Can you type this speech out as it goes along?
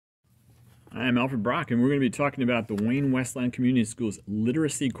I'm Alfred Brock, and we're going to be talking about the Wayne Westland Community Schools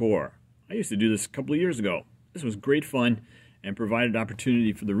Literacy Corps. I used to do this a couple of years ago. This was great fun and provided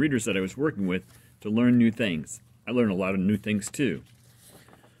opportunity for the readers that I was working with to learn new things. I learned a lot of new things too.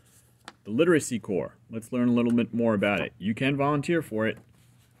 The Literacy Corps. Let's learn a little bit more about it. You can volunteer for it.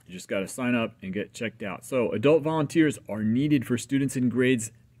 You just got to sign up and get checked out. So, adult volunteers are needed for students in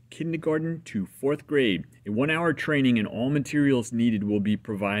grades kindergarten to 4th grade. A 1-hour training and all materials needed will be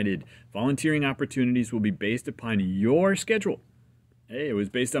provided. Volunteering opportunities will be based upon your schedule. Hey, it was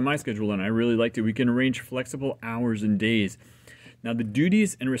based on my schedule and I really liked it. We can arrange flexible hours and days. Now, the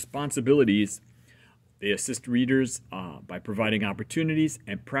duties and responsibilities, they assist readers by providing opportunities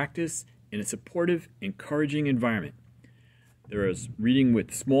and practice in a supportive, encouraging environment. There is reading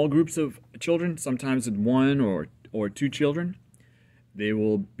with small groups of children, sometimes with 1 or 2 children. They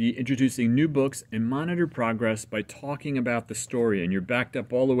will be introducing new books and monitor progress by talking about the story. And you're backed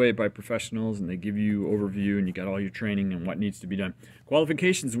up all the way by professionals, and they give you overview, and you got all your training and what needs to be done.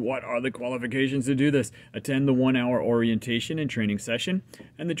 Qualifications. What are the qualifications to do this? Attend the 1-hour orientation and training session.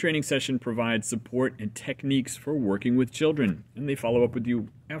 And the training session provides support and techniques for working with children. And they follow up with you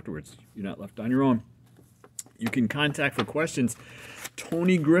afterwards. You're not left on your own. You can contact for questions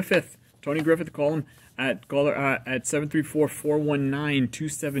Tony Griffith. Tony Griffith, call him at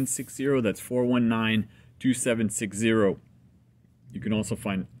 734-419-2760. That's 419-2760. You can also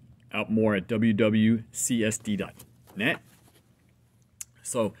find out more at www.csd.net.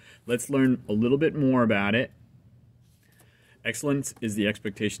 So let's learn a little bit more about it. Excellence is the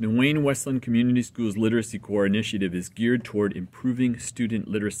expectation. The Wayne Westland Community Schools Literacy Corps initiative is geared toward improving student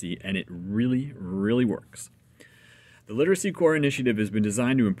literacy, and it really, really works. The Literacy Corps initiative has been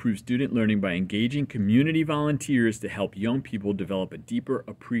designed to improve student learning by engaging community volunteers to help young people develop a deeper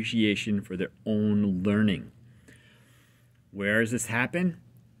appreciation for their own learning. Where does this happen?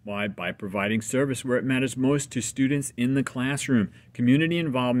 Why? By providing service where it matters most to students in the classroom. Community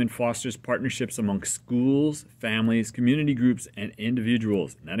involvement fosters partnerships among schools, families, community groups, and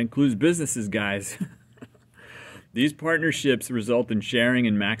individuals. And that includes businesses, guys. These partnerships result in sharing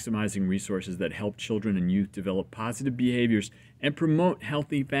and maximizing resources that help children and youth develop positive behaviors and promote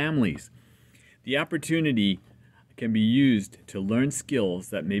healthy families. The opportunity can be used to learn skills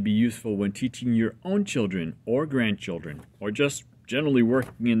that may be useful when teaching your own children or grandchildren, or just generally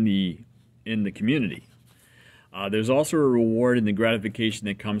working in the community. There's also a reward in the gratification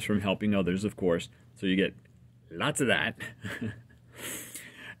that comes from helping others, of course, so you get lots of that.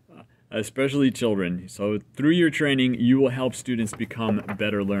 Especially children. So through your training, you will help students become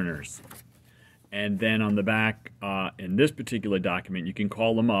better learners. And then on the back, in this particular document, you can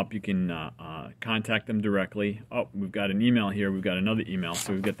call them up. You can contact them directly. Oh, we've got an email here. We've got another email.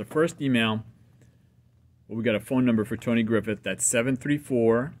 So we've got the first email. Well, we've got a phone number for Tony Griffith. That's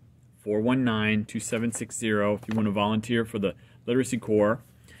 734-419-2760 if you want to volunteer for the Literacy Corps.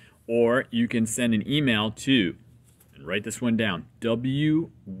 Or you can send an email to, write this one down,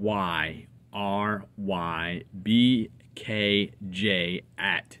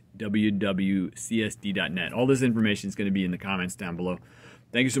 wyryBkj@wwcsd.net. All this information is going to be in the comments down below.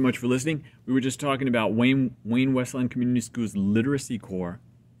 Thank you so much for listening. We were just talking about Wayne Westland Community Schools Literacy Corps.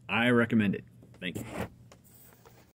 I recommend it. Thank you.